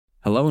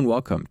Hello and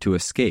welcome to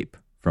Escape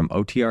from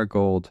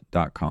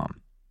OTRGold.com.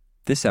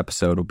 This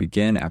episode will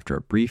begin after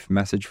a brief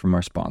message from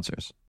our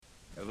sponsors.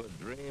 Ever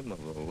dream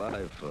of a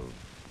life of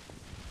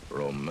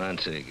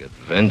romantic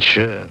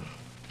adventure?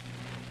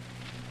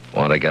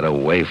 Want to get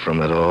away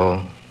from it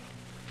all?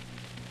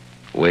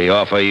 We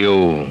offer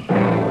you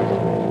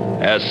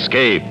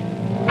Escape.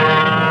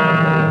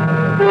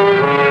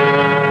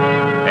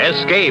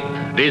 Escape,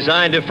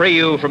 designed to free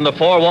you from the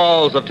four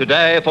walls of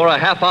today for a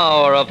half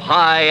hour of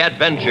high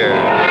adventure.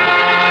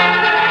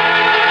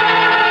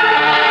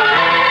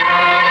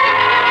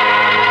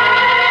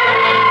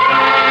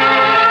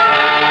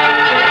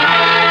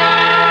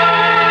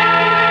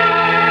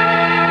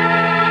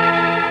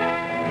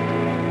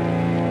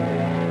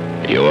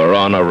 You are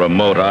on a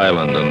remote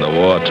island in the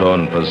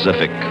war-torn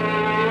Pacific,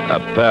 a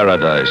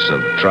paradise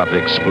of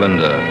tropic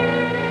splendor,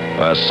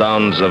 where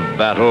sounds of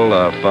battle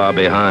are far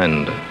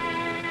behind.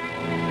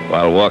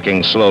 While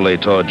walking slowly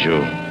toward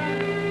you,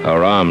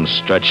 her arms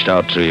stretched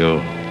out to you,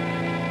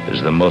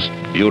 is the most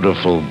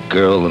beautiful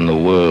girl in the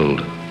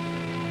world,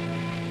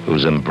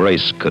 whose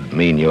embrace could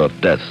mean your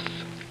death.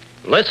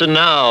 Listen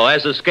now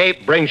as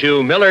Escape brings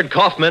you Millard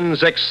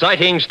Kaufman's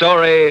exciting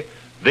story,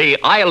 The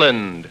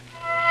Island.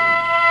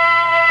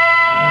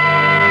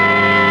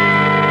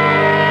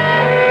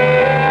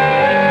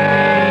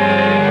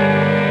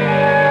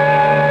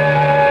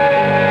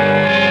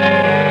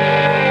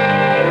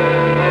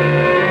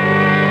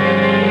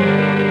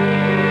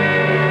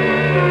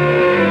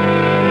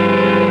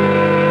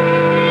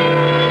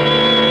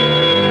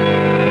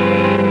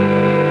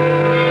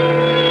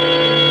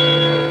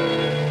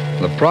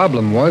 The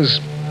problem was,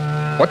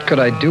 what could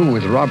I do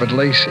with Robert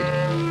Lacey?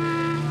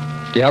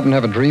 Do you happen to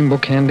have a dream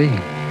book handy?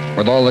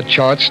 With all the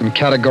charts and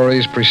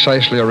categories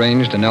precisely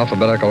arranged in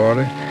alphabetical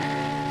order?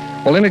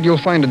 Well, in it you'll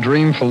find a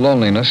dream for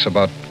loneliness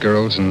about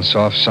girls in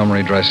soft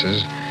summery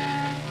dresses.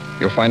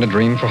 You'll find a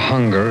dream for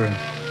hunger, a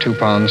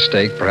 2-pound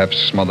steak, perhaps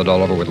smothered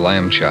all over with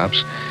lamb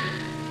chops.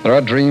 There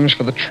are dreams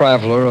for the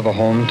traveler of a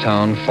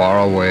hometown far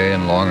away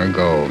and long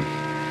ago.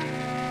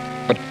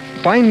 But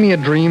find me a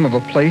dream of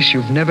a place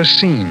you've never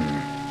seen.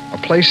 A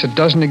place that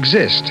doesn't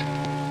exist.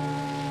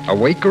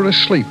 Awake or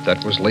asleep,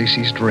 that was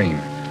Lacey's dream.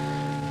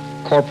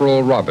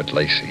 Corporal Robert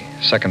Lacey,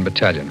 2nd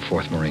Battalion,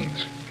 4th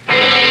Marines. A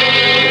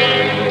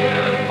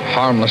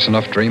harmless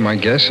enough dream, I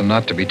guess, and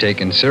not to be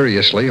taken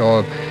seriously,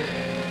 or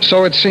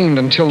so it seemed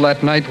until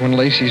that night when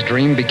Lacey's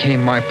dream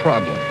became my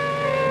problem.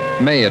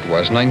 May it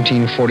was,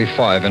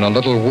 1945, in a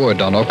little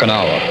wood on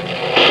Okinawa.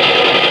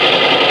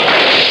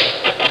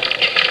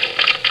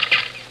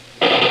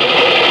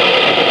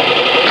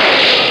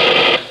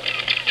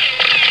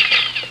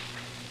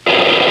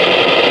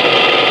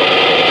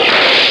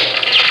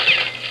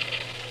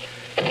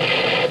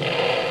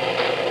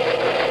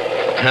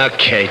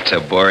 Okay,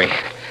 Tabori.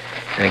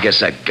 I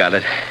guess I got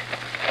it.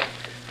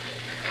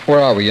 Where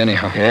are we,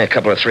 anyhow? Yeah, a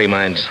couple of 3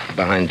 miles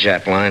behind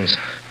Jap lines.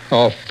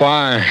 Oh,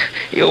 fine.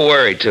 You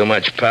worry too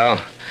much,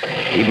 pal.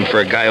 Even for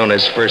a guy on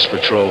his first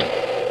patrol.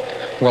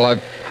 Well,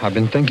 I've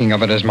been thinking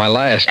of it as my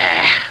last.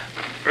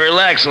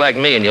 Relax like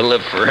me and you'll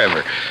live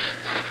forever.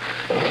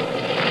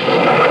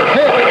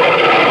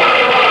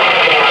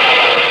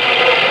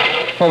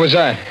 What was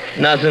that?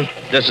 Nothing.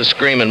 Just a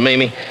screaming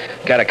Mimi.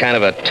 Got a kind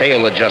of a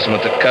tail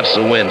adjustment that cuts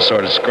the wind,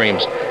 sort of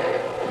screams.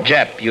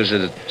 Jap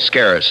uses it to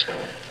scare us.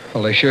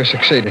 Well, they sure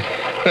succeeded.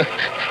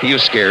 You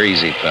scare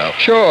easy, pal.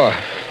 Sure,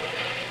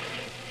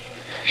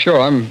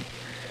 I'm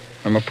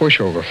a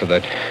pushover for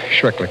that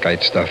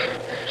Schrecklichkeit stuff.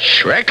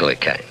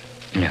 Schrecklichkeit?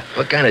 Yeah.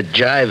 What kind of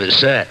jive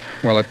is that?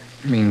 Well, it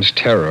means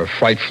terror,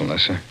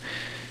 frightfulness.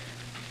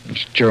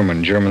 It's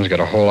German. Germans got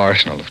a whole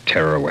arsenal of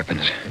terror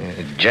weapons.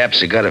 The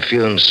Japs have got a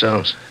few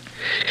themselves.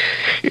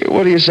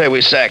 What do you say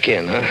we sack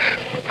in, huh?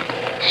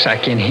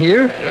 Sack in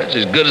here? That's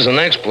as good as the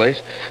next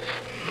place.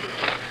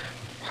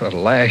 What a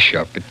lash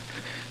up.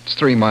 It's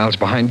 3 miles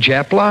behind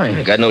Jap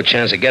line. Got no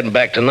chance of getting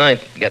back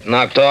tonight. Get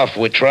knocked off if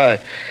we try.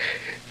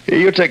 Here,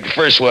 you take the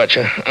first watch,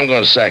 huh? I'm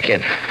going to sack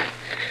in.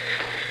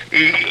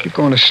 You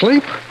going to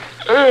sleep?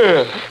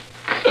 I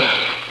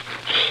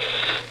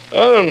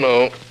don't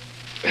know.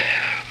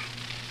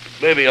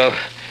 Maybe I'll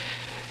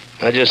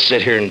just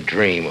sit here and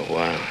dream a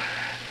while.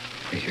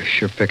 You're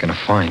sure picking a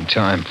fine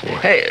time for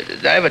it. Hey,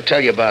 did I ever tell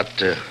you about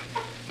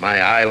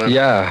my island?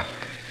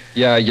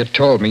 Yeah, you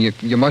told me.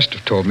 You must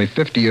have told me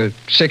 50 or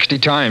 60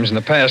 times in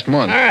the past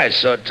month. All right,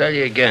 so I'll tell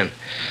you again.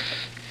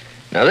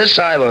 Now, this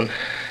island,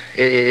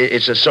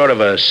 it's a sort of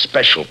a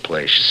special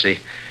place, you see.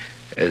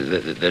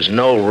 There's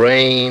no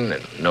rain,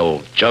 and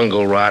no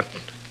jungle rot,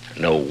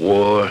 no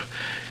war.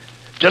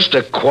 Just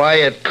a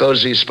quiet,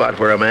 cozy spot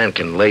where a man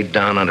can lay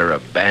down under a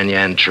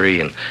banyan tree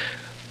and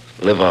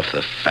live off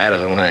the fat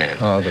of the land.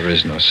 Oh, there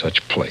is no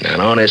such place.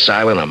 And on this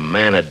island, a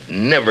man would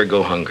never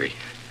go hungry.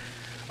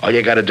 All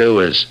you got to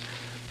do is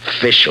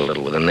fish a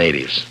little with the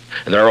natives.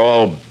 And they're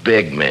all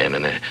big men,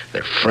 and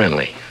they're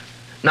friendly.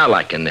 Not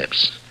like the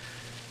Nips.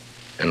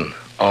 And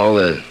all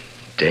the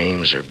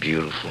dames are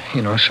beautiful.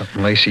 You know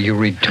something, Lacey? You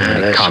read too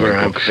many that's comic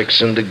where books. I'm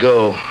fixing to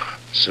go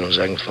as soon as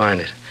I can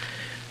find it.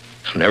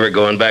 I'm never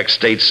going back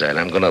stateside.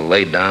 I'm going to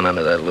lay down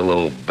under that little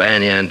old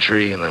banyan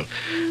tree, and I'm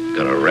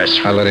going to rest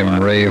for I let a him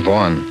while. rave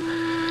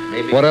on.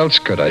 Maybe What else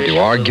could I do?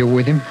 Argue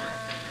with him?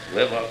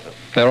 live off the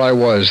There I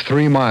was,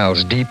 3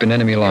 miles deep in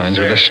enemy lines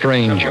with a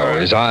stranger,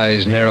 his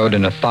eyes narrowed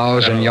in a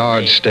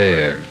 1,000-yard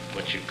stare,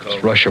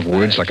 his rush of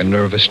words like a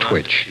nervous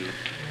twitch.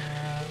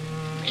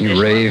 He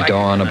raved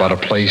on about a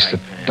place that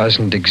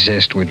doesn't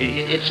exist with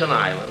It's an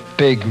island.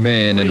 big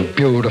men and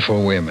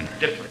beautiful women.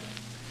 Different.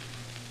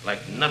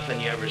 Like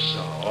nothing you ever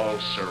saw, all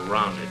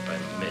surrounded by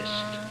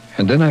mist.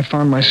 And then I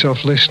found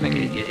myself listening,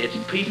 It's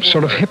people.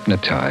 sort of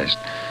hypnotized.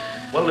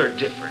 Well, they're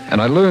different.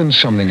 And I learned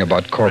something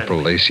about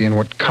Corporal Lacey and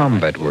what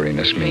combat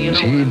weariness means.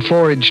 He'd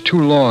foraged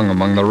too long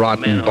among the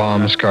rotten,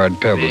 bomb-scarred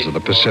pebbles of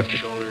the Pacific.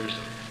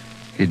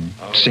 He'd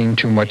seen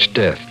too much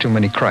death, too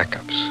many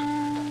crack-ups.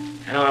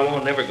 Now, I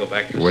won't never go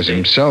back to He the was States.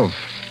 himself,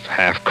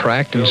 half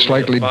cracked and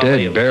slightly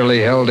dead,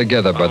 barely held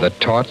together by the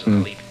taut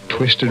and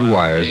twisted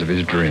wires of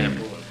his dream.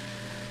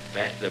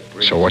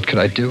 So what could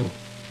I do?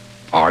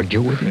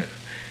 Argue with him?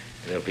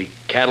 There'll be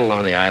cattle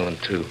on the island,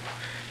 too.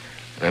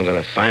 And I'm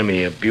going to find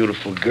me a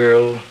beautiful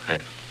girl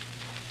and...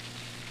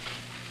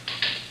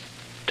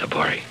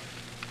 Tabori.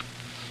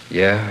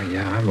 Yeah,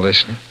 I'm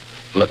listening.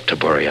 Look,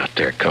 Tabori, out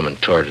there coming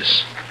toward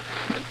us.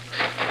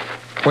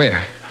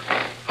 Where?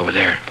 Over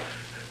there.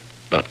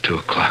 About 2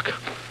 o'clock.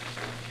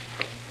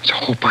 There's a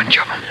whole bunch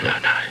of them.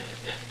 No.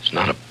 It's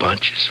not a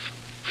bunch. It's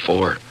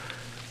 4.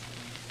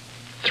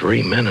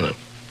 3 men and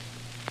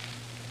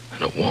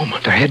a woman.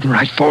 They're heading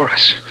right for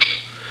us.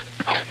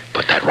 Oh,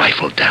 put that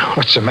rifle down.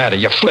 What's the matter?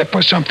 You flip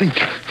or something?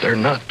 They're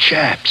not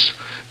chaps.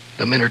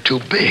 The men are too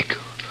big.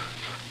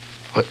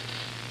 What?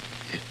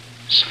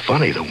 It's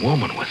funny, the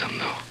woman with them,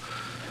 though.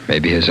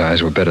 Maybe his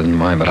eyes were better than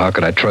mine, but how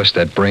could I trust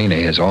that brain of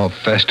his all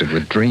festered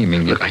with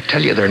dreaming? Look, I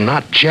tell you, they're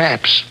not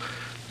Japs.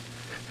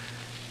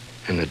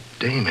 And the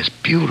dame is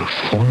beautiful.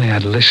 If only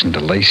I'd listened to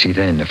Lacey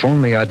then. If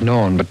only I'd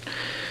known, but...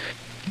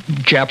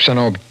 Japs or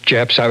no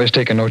Japs, I was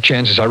taking no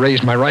chances. I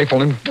raised my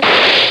rifle and...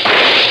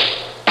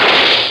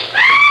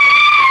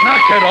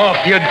 Knock it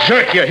off, you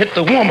jerk. You hit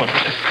the woman.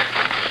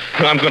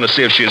 I'm going to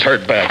see if she's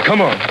hurt bad.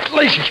 Come on.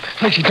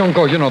 Lacey, don't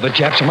go. You know the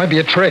Japs. It might be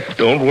a trick.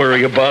 Don't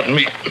worry about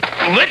me.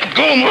 Let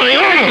go, my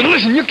arm.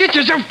 Listen, you get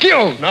yourself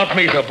killed. Not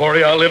me,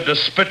 Tabori. I'll live to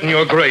spit in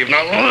your grave.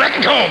 Now,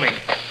 let go of me.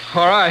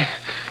 All right.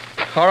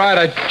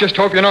 I just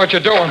hope you know what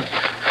you're doing.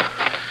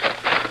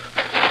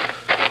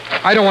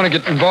 I don't want to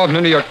get involved in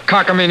any of your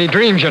cockamamie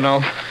dreams, you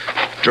know.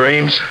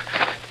 Dreams?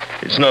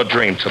 It's no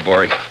dream,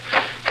 Tabori.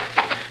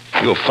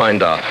 You'll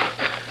find out.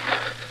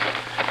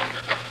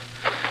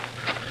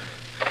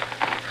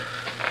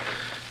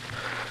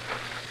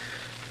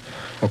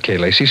 Okay,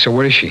 Lacey, so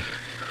where is she?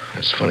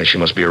 It's funny. She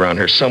must be around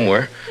here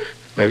somewhere.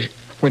 Maybe...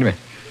 Wait a minute.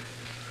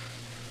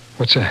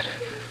 What's that?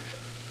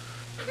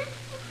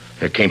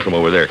 It came from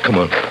over there. Come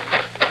on.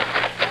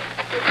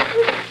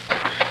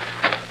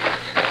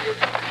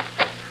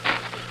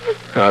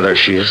 Ah, there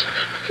she is.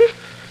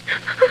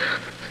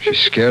 She's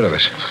scared of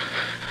us.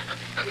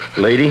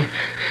 Lady?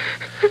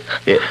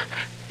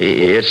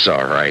 It's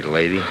all right,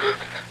 lady.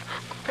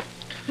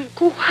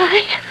 Go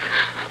away.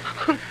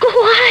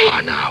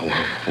 Oh,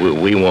 no,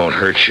 we won't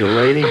hurt you,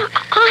 lady.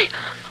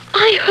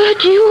 I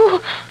heard you.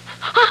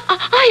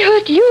 I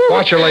heard you.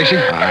 Watch her, Lacey.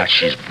 Ah,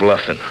 she's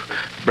bluffing.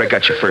 Break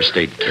out your first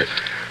aid kit.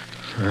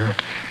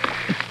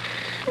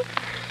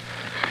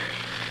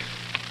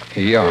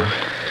 Here you are.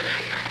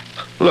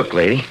 Look,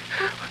 lady.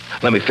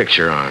 Let me fix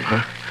your arm,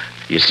 huh?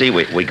 You see,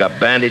 we got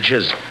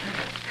bandages,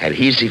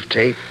 adhesive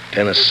tape,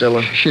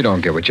 penicillin. She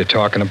don't get what you're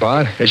talking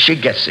about. She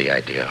gets the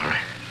idea, all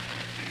right?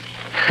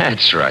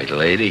 That's right,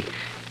 lady.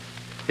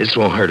 This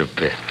won't hurt a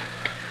bit.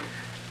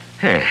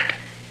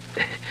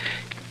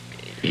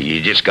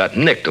 You just got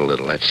nicked a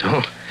little, that's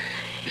all.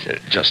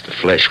 Just a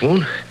flesh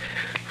wound.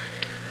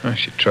 Oh,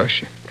 she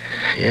trusts you.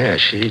 Yeah,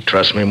 she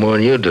trusts me more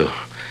than you do.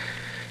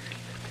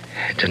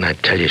 Didn't I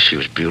tell you she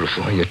was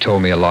beautiful? Well, you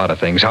told me a lot of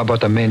things. How about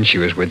the men she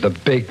was with, the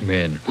big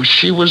men? Well,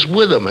 she was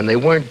with them, and they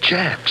weren't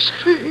Japs.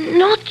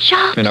 Not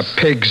Japs. In a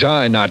pig's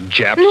eye, not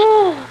Japs.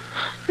 No,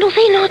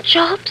 they're not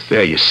Japs.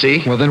 There, you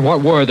see? Well, then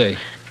what were they?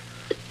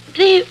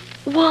 They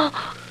were,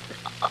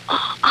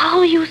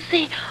 how you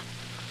say,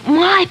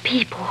 my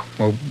people.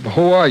 Well,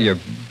 who are you?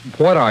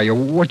 What are you?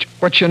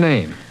 What's your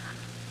name?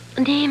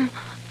 Name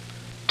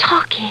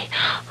Taki.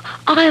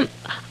 I'm...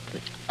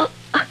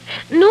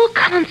 no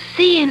can't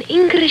say in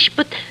English,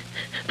 but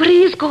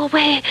please go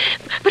away.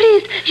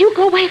 Please, you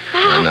go away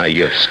fast. Now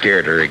you've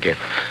scared her again.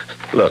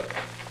 Look,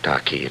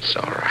 Taki, it's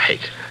all right.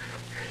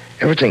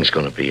 Everything's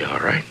going to be all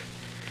right.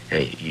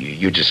 Hey,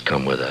 you just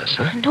come with us,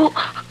 huh? No,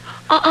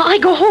 I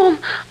go home.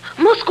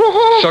 Must go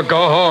home. So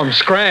go home.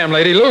 Scram,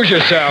 lady. Lose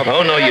yourself.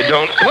 Oh, no, you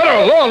don't. Let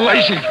her alone,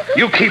 Lacey.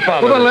 You keep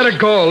out Well, of then this. let her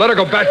go. Let her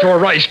go back to her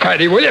rice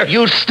paddy, will you?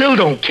 You still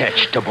don't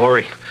catch,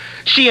 Tabori.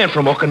 She ain't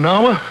from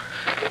Okinawa.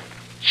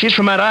 She's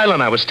from that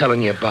island I was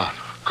telling you about.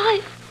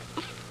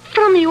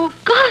 From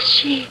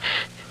Yogashi.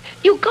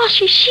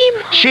 Yogashi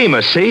Shima.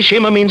 Shima, see?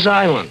 Shima means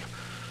island.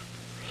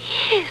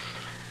 Yes.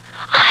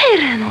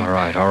 Iron.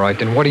 All right.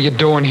 Then what are you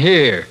doing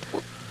here?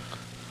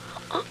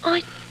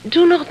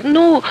 do not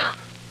know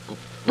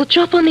the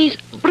Japanese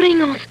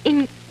bring us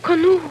in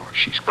canoe.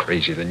 She's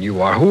crazier than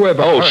you are.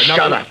 Whoever... Oh, her- now-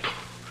 shut up.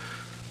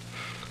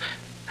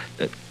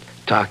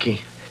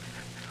 Taki,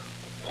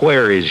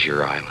 where is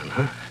your island,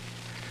 huh?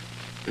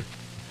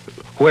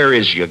 Where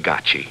is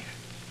Yagachi?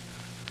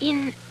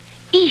 In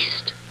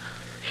east,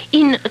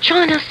 in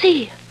China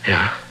Sea.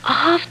 Yeah? A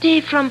half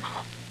day from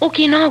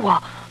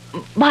Okinawa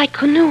by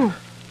canoe.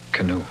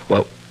 Canoe.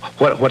 Well,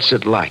 what's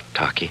it like,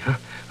 Taki, huh?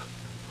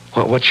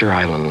 What's your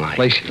island like?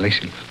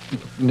 Lacey,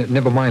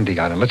 never mind the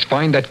island. Let's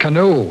find that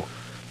canoe.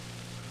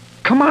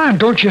 Come on,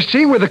 don't you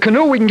see? With a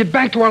canoe, we can get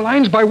back to our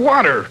lines by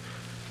water.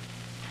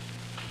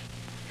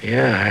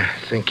 Yeah,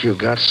 I think you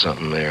got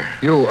something there.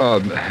 You,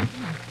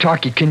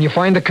 Taki, can you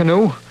find the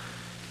canoe?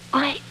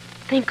 I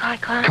think I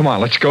can. Come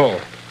on, let's go.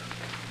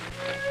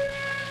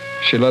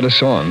 She led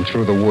us on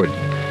through the wood.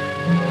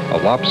 A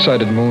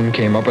lopsided moon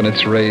came up and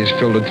its rays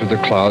filtered through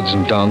the clouds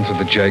and down through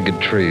the jagged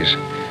trees.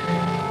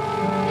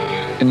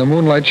 In the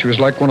moonlight, she was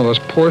like one of those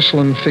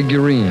porcelain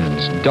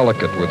figurines,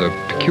 delicate with a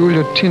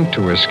peculiar tint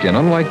to her skin,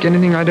 unlike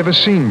anything I'd ever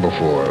seen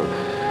before.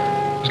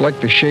 It was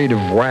like the shade of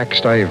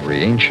waxed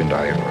ivory, ancient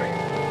ivory.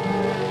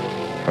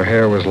 Her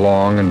hair was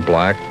long and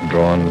black,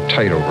 drawn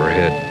tight over her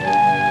head.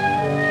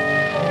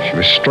 She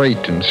was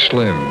straight and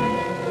slim.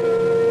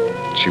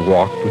 She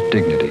walked with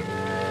dignity.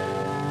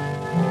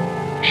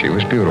 She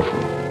was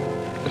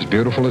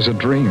beautiful as a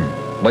dream,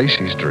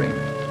 Lacey's dream.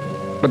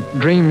 But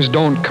dreams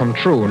don't come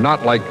true,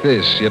 not like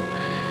this, yet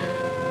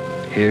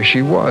here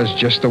she was,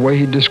 just the way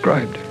he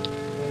described her.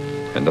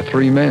 And the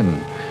three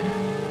men,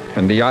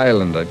 and the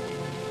island.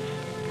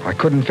 I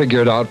couldn't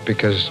figure it out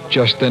because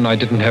just then I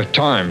didn't have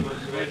time.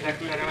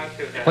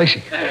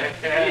 Lacey,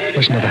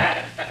 listen to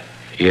that.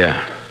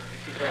 Yeah.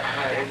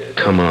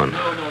 Come on.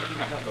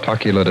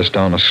 Taki led us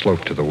down a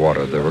slope to the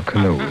water. There were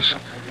canoes.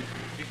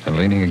 And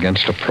leaning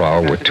against a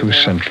prow were two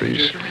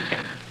sentries.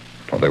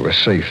 Well, they were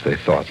safe, they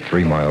thought,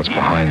 3 miles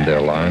behind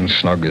their lines,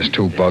 snug as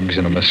 2 bugs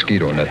in a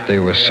mosquito net. They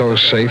were so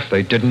safe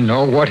they didn't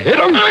know what hit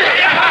them.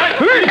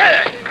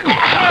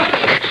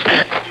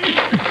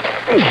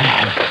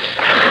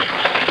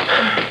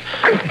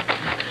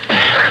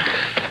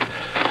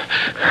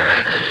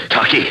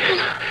 Taki,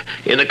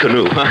 in the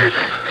canoe, huh?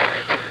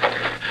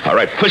 All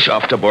right, push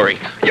off, Tabori.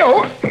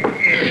 Yo!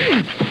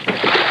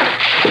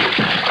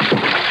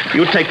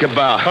 You take the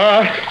bow.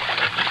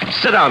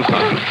 Sit down,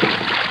 son.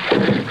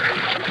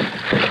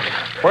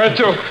 Where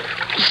to?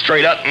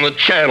 Straight out in the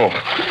channel.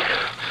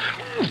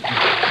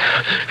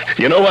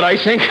 You know what I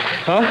think?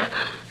 Huh?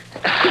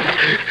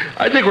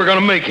 I think we're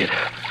gonna make it.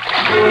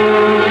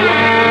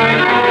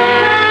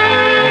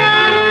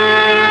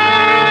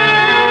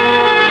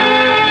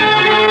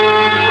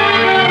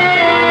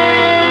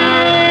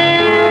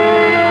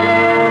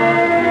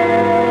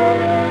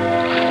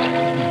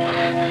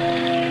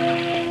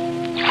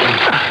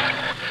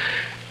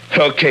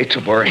 Okay,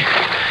 Tabori.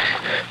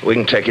 We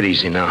can take it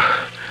easy now.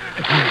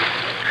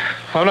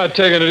 I'm not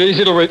taking it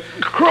easy till we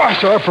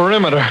cross our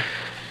perimeter.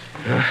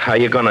 How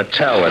you gonna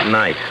tell at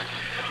night?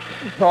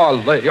 Oh,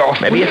 lay off.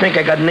 Maybe you think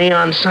I got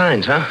neon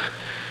signs, huh?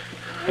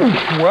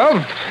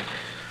 Well,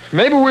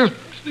 maybe we'll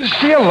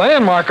see a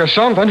landmark or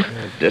something.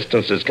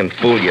 Distances can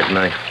fool you at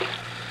night.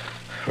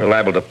 We're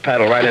liable to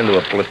paddle right into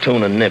a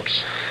platoon of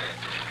nips.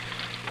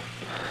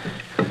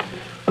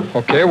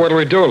 Okay, what do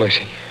we do,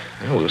 Lacey?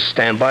 Well, we'll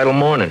stand by till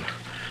morning.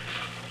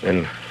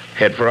 Then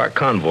head for our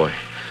convoy.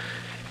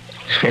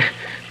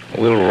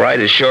 We'll ride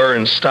ashore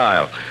in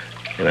style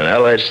in an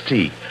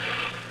LST.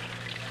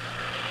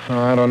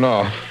 I don't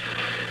know.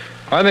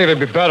 I think it'd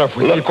be better if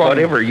we Look, keep on...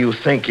 whatever you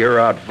think,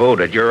 you're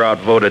outvoted. You're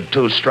outvoted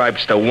 2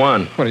 stripes to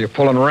 1. What, are you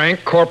pulling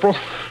rank, Corporal?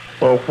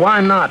 Well, why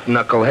not,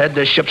 knucklehead?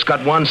 This ship's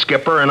got 1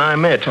 skipper, and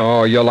I'm it.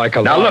 Oh, you're like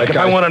a Now, lot look, of if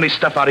guys. I want any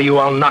stuff out of you,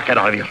 I'll knock it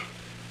out of you.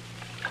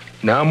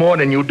 Now more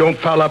than you don't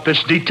foul up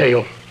this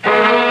detail.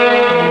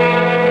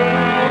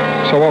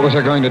 So what was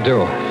I going to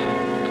do?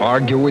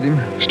 Argue with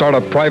him? Start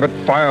a private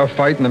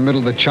firefight in the middle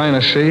of the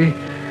China Sea?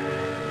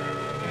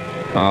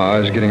 I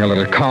was getting a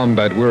little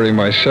combat weary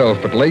myself,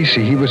 but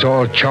Lacey, he was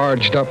all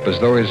charged up as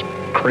though his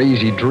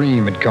crazy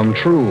dream had come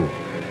true.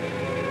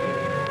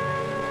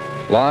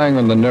 Lying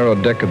on the narrow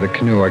deck of the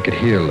canoe, I could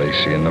hear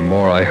Lacey, and the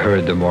more I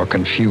heard, the more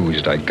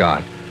confused I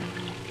got.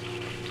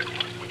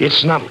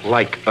 It's not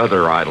like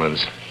other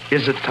islands,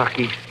 is it,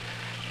 Taki?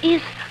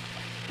 Is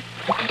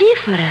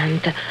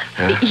different,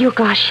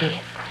 Yogashi.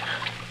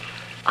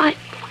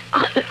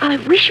 I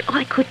wish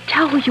I could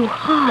tell you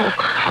how.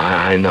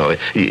 I know.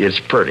 It's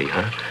pretty,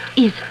 huh?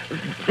 It's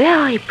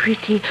very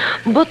pretty,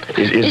 but...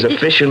 Is the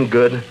fishing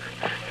good?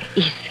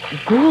 It's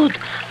good.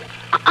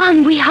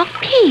 And we have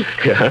pig.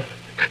 Yeah.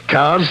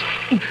 Cows?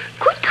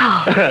 Good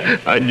cow.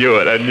 I knew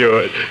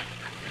it.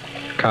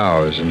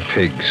 Cows and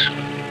pigs.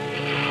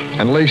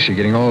 And Lacey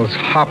getting all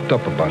hopped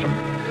up about them.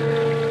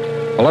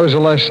 Well, that was the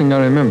last thing I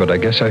remembered. I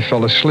guess I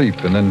fell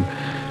asleep, and then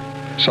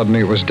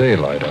suddenly it was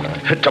daylight, and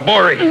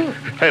Tabori!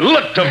 Hey,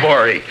 look,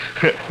 Tabori!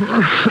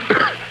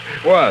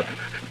 What?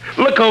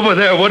 Look over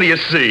there. What do you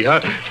see,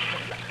 huh?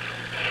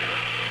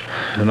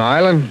 An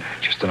island?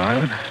 Just an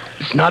island?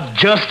 It's not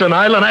just an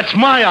island. That's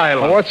my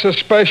island. Well, what's so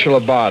special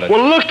about it?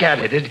 Well, look at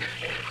it.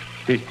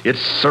 It's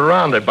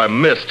surrounded by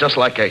mist, just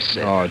like I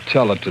said. Oh,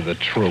 tell it to the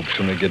troops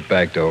when we get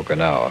back to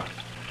Okinawa.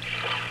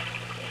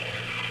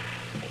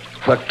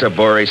 Look,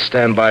 Tabori,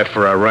 stand by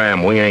for a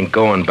ram. We ain't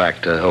going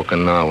back to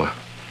Okinawa.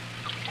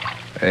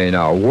 Hey,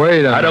 now,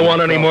 wait a minute. I don't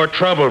want any more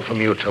trouble from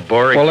you,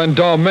 Tabori. Well, then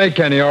don't make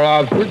any, or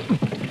I'll...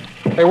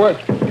 Hey, what?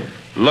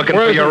 Looking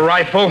Where's for your it?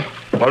 rifle?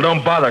 Well,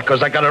 don't bother,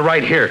 because I got it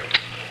right here.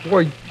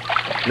 Wait,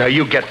 Now,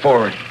 you get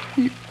forward.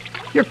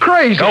 you're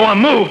crazy. Go on,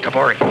 move,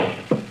 Tabori.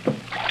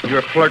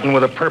 You're flirting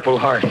with a Purple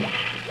Heart.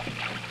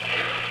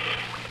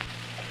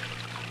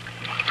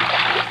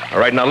 All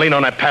right, now lean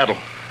on that paddle.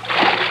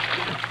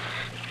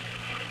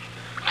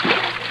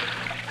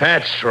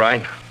 That's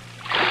right.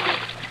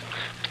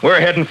 We're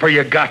heading for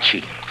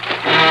Yagachi.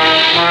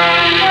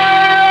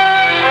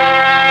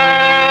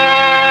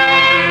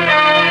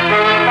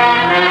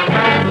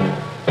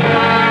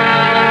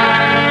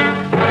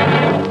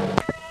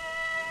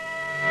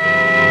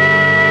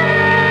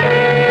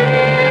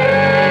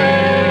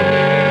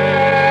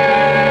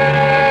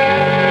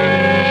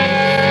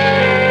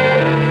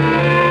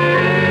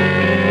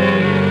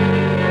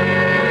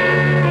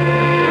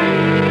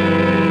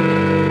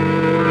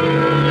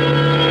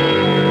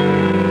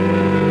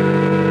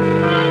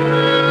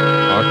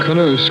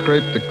 Canoe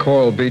scraped the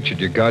coral beach at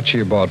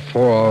Yagachi about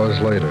 4 hours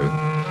later.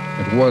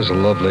 It was a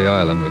lovely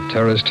island with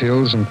terraced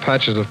hills and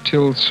patches of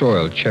tilled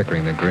soil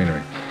checkering the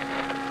greenery.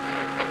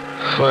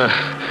 Well,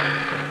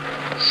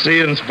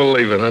 seeing's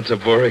believing, huh,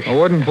 Tabori? I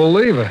wouldn't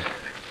believe it.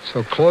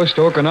 So close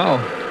to Okinawa.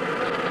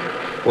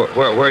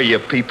 Where are your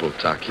people,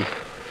 Taki?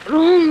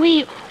 Wrong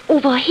way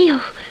over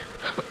here.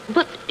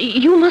 But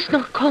you must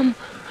not come.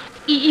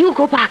 You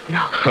go back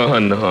now. Oh,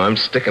 no, I'm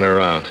sticking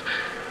around.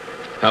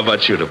 How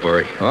about you,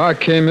 Tabori? Oh, I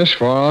came this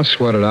far. I'll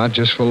sweat it out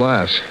just for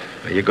laughs.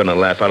 You're going to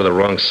laugh out of the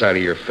wrong side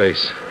of your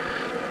face.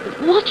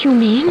 What you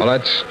mean? Well,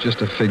 that's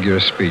just a figure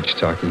of speech,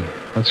 Taki.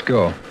 Let's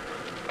go.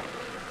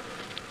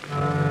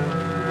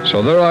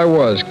 So there I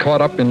was,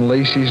 caught up in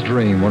Lacey's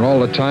dream, when all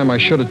the time I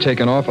should have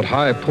taken off at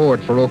high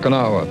port for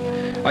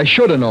Okinawa. I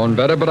should have known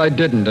better, but I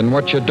didn't, and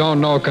what you don't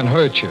know can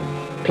hurt you.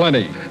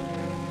 Plenty.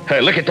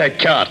 Hey, look at that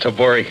cow,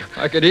 Tabori.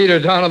 I could eat her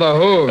down to the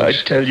hooves. I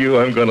tell you,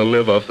 I'm going to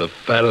live off the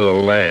fat of the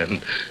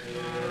land.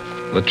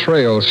 The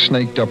trail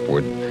snaked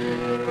upward.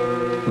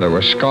 There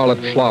were scarlet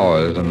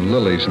flowers and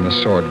lilies in the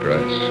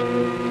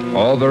swordgrass.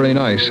 All very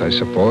nice, I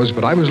suppose,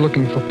 but I was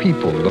looking for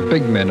people, the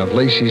big men of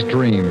Lacey's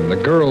dream, the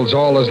girls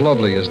all as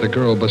lovely as the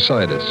girl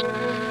beside us.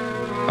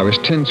 I was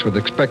tense with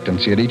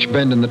expectancy at each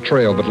bend in the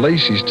trail, but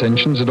Lacey's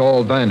tensions had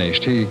all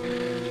vanished. He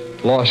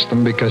lost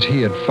them because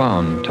he had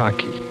found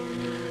Taki.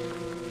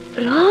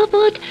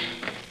 Robert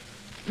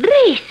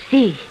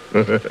Racy.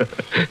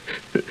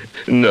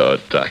 No,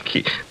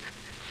 Taki.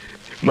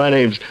 My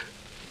name's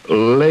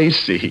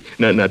Lacey.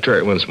 Now try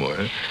it once more,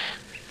 huh?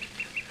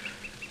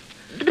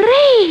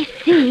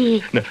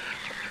 Racy. No,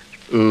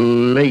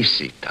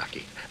 Lacey,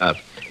 Taki.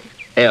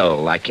 L,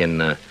 like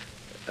in,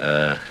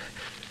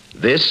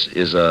 this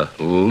is a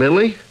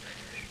lily.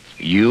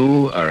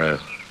 You are a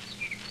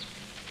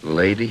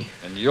lady.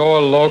 And you're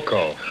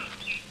loco.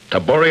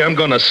 Tabori, I'm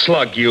gonna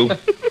slug you.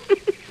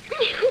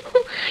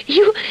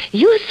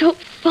 You're so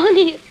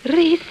funny,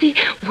 Racy,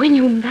 when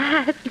you're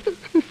mad.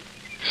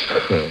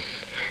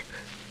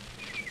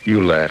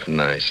 You laugh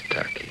nice,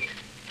 Taki.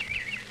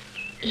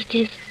 It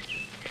is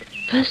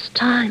first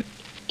time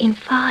in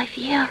 5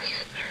 years.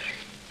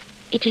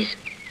 It is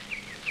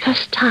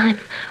first time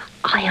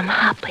I am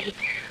happy.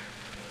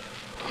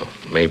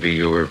 Maybe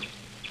you were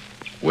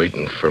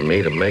waiting for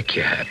me to make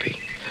you happy.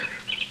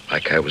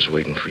 Like I was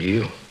waiting for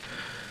you.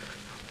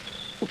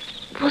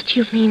 What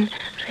do you mean,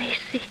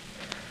 Racy?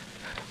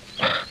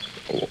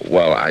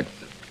 Well,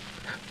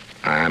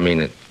 I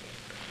mean it.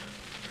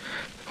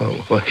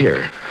 Well,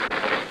 here.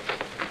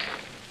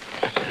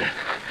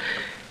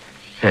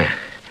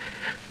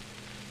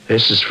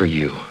 This is for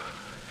you.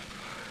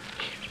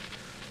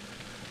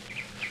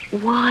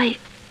 Why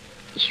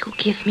you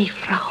give me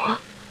flower?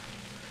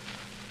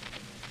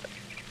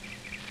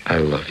 I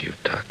love you,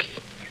 Taki.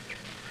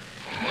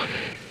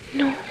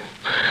 No.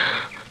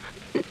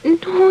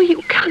 No,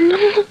 you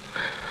cannot.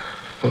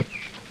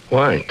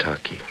 Why,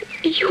 Taki?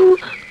 You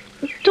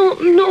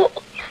don't know.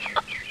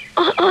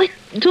 I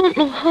don't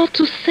know how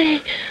to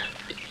say.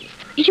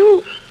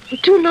 You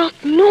do not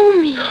know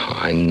me. Oh,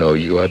 I know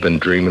you. I've been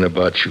dreaming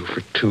about you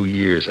for 2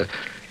 years.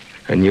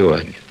 I knew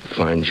I'd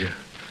find you.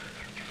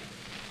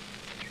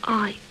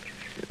 I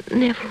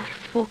never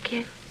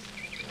forget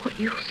what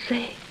you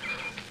say.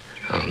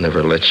 I'll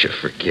never let you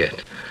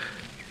forget.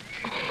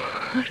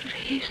 Oh,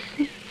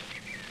 Racy.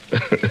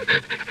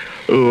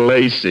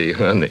 Lacey,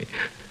 honey.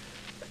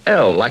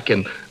 L, like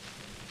in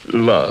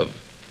love.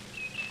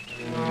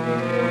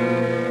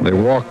 They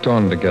walked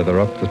on together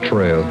up the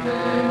trail.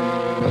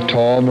 A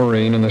tall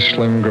Marine and a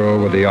slim girl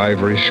with the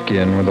ivory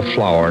skin with a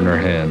flower in her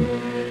hand.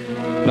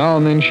 Now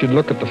and then she'd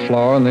look at the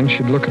flower, and then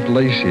she'd look at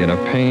Lacey in a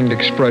pained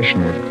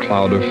expression would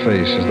cloud her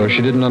face, as though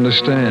she didn't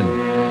understand.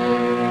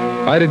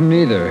 I didn't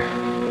either,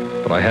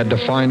 but but I had to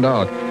find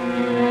out.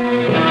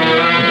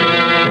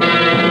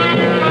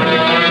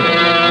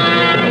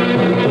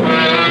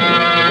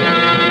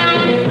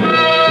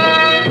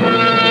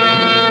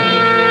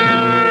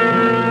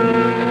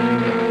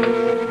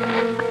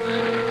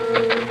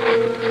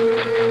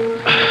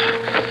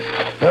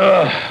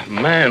 Oh,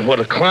 man, what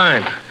a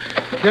climb.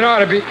 You know,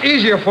 it'd be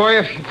easier for you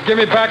if you give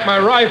me back my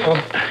rifle.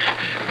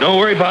 Don't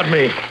worry about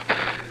me.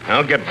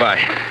 I'll get by.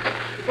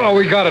 Oh,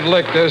 we got it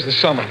licked. There's the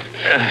summit.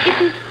 It's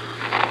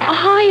the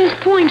highest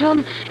point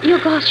on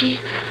Yogashi.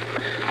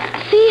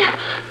 See,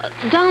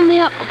 down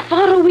there,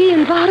 far away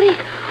in Bari.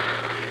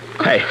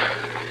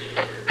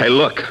 Hey,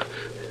 look.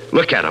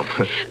 Look at them.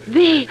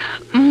 They,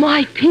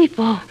 my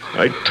people.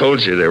 I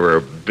told you they were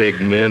big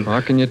men.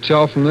 How can you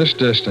tell from this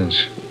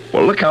distance?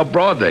 Well, look how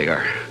broad they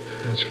are.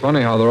 It's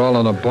funny how they're all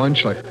in a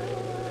bunch like...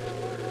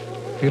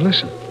 Hey,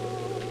 listen.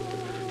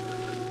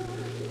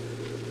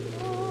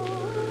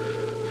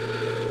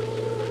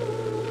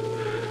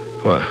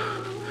 Well,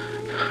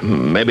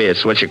 maybe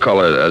it's what you call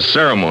a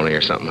ceremony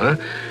or something, huh?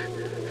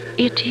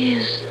 It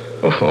is.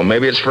 Oh, well,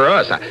 maybe it's for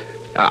us.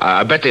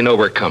 I bet they know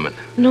we're coming.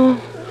 No.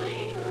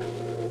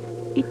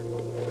 It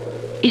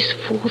is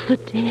for the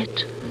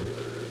dead.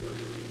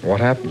 What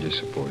happened, you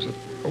suppose?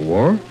 A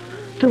war?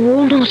 The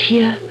war not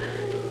here.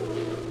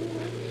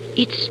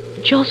 It's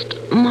just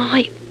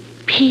my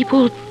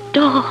people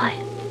die.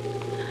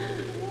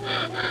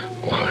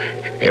 Why,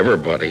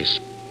 everybody's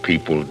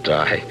people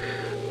die.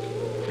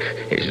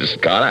 It's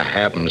just gotta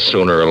happen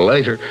sooner or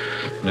later.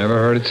 Never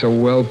heard it so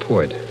well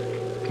put.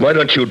 Why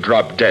don't you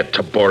drop dead,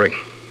 Tabori?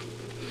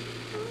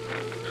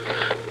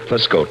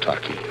 Let's go,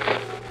 Taki.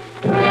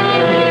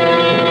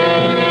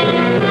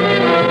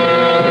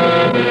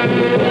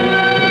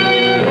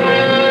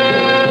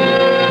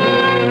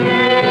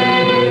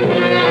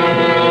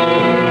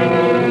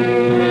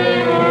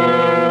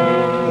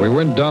 We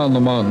went down the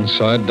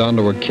mountainside, down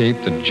to a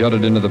cape that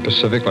jutted into the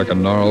Pacific like a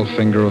gnarled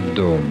finger of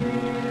doom.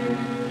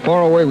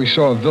 Far away, we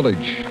saw a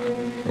village.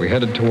 We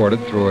headed toward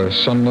it through a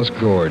sunless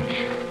gorge.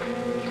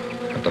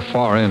 At the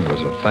far end was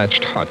a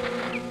thatched hut.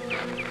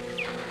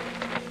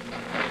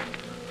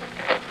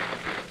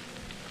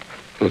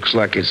 Looks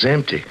like it's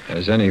empty.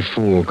 As any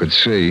fool could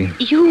see.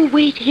 You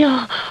wait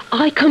here.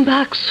 I come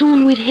back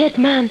soon with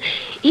headman.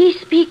 He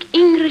speak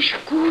English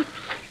good.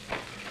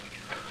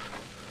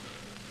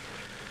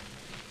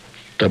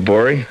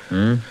 Tabori?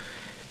 Hmm?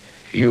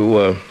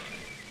 You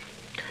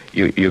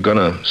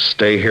gonna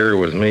stay here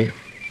with me?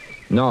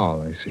 No,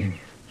 Lacey.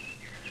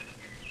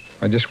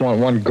 I just want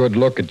one good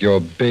look at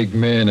your big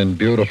men and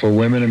beautiful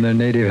women in their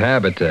native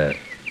habitat.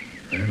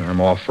 And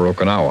I'm off for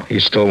Okinawa. You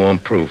still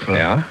want proof, huh?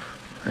 Yeah?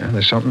 Yeah,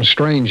 there's something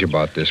strange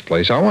about this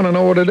place. I want to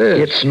know what it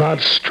is. It's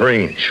not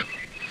strange.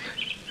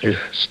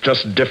 It's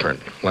just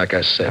different, like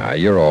I said. Ah,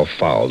 you're all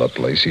fouled up,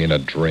 Lacey, in a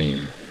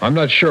dream. I'm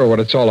not sure what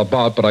it's all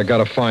about, but I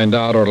gotta find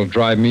out or it'll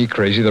drive me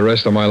crazy the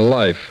rest of my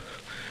life.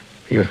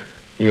 You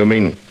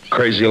mean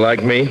crazy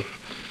like me?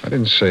 I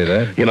didn't say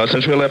that. You know,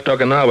 since we left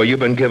Okinawa, you've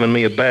been giving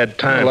me a bad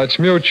time. Well, that's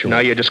mutual. Now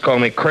you just call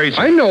me crazy.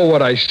 I know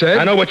what I said.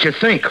 I know what you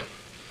think.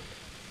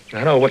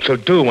 I know what you'll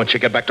do once you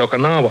get back to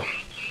Okinawa.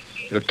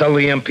 You'll tell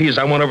the MPs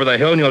I went over the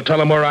hill, and you'll tell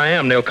them where I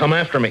am. They'll come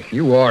after me.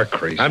 You are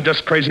crazy. I'm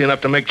just crazy enough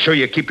to make sure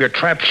you keep your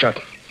trap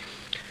shut.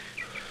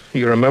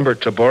 You remember,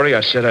 Tabori,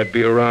 I said I'd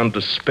be around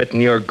to spit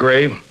in your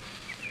grave?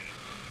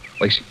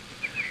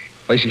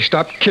 Lacey,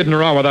 stop kidding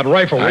around with that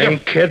rifle, will I you?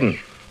 ain't kidding.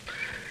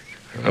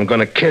 I'm going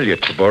to kill you,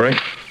 Tabori.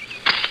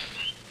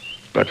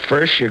 But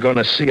first, you're going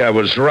to see I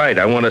was right.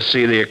 I want to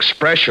see the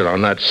expression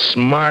on that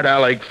smart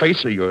aleck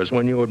face of yours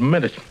when you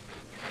admit it.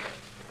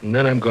 And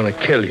then I'm going to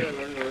kill you.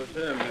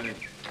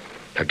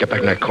 Now get back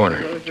in that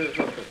corner.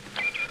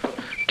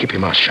 Keep your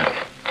mouth shut.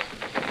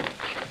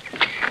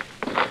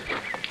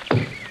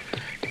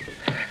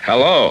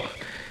 Hello.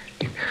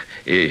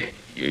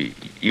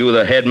 You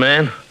the head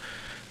man?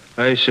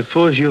 I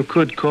suppose you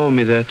could call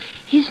me that.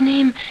 His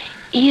name,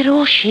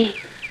 Hiroshi.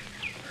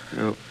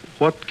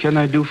 What can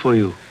I do for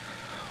you?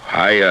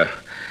 I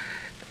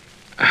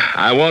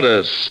want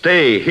to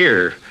stay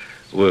here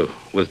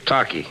with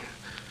Taki.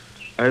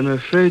 I'm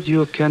afraid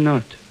you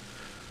cannot.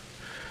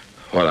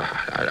 Well,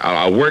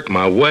 I'll work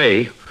my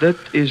way. That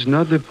is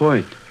not the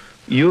point.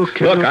 You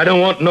cannot... Look, I don't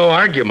want no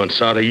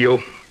arguments out of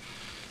you.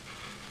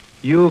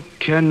 You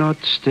cannot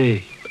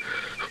stay.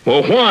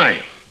 Well,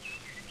 why?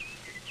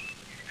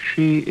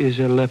 She is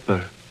a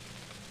leper.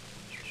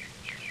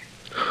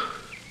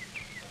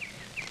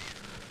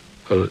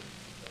 Well,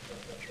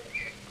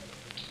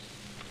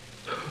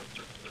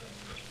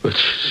 but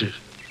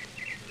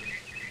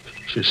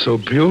she's so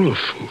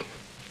beautiful.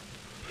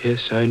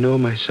 Yes, I know,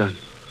 my son.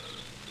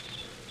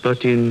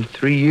 But in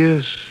 3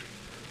 years,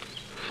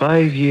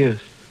 5 years...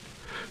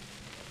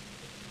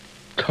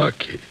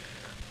 Taki.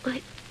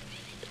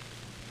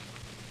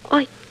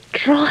 I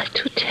tried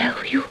to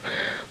tell you,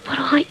 but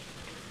I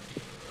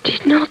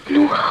did not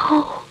know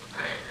how.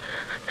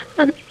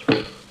 And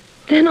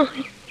then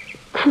I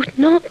could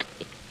not,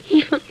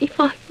 even if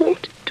I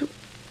wanted to.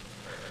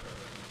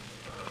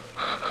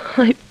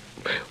 I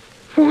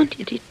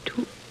wanted it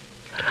to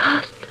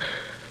rust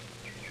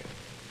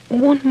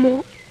one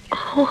more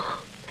hour.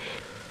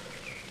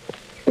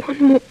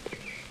 One more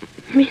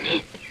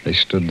minute. They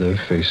stood there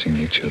facing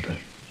each other.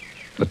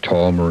 The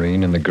tall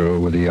Marine and the girl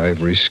with the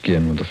ivory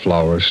skin with the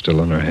flower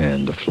still in her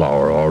hand, the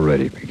flower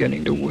already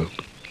beginning to wilt.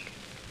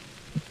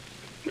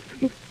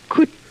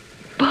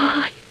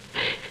 Goodbye,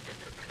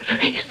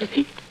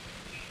 Tracy.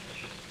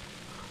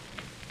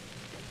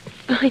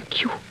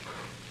 Thank you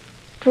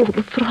for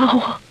the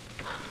flower.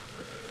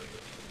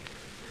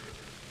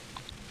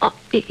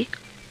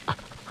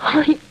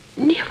 I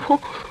never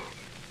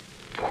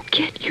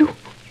forget you.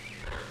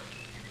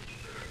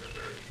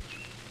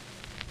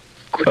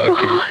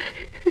 Goodbye.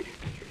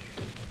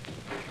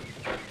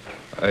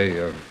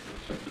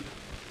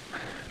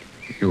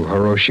 You,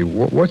 Hiroshi,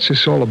 what's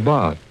this all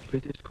about?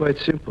 It is quite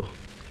simple.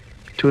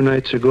 2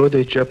 nights ago,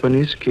 the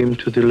Japanese came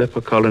to the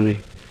leper colony.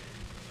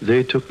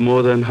 They took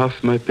more than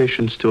half my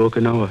patients to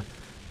Okinawa,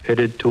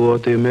 headed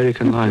toward the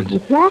American lines.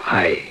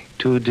 Why?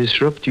 To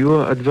disrupt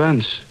your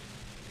advance.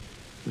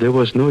 There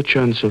was no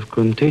chance of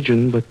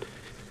contagion, but,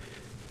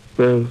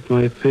 well,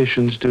 my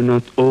patients do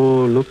not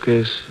all look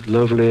as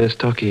lovely as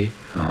Taki.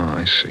 Oh,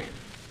 I see.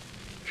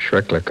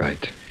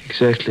 Schrecklichkeit.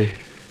 Exactly.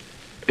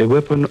 A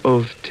weapon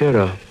of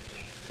terror.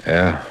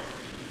 Yeah.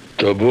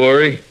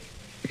 Tobori?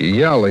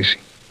 Yeah, Lacey.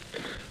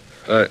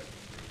 I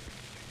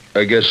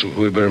guess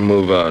we better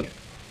move on.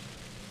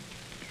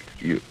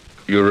 You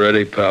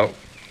ready, pal?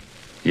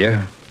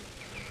 Yeah.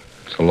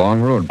 It's a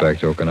long road back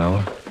to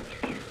Okinawa.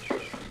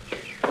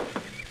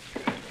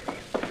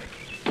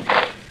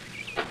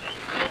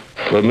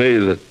 For me,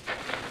 the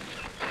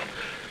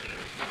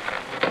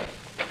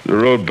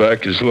road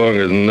back is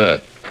longer than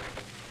that.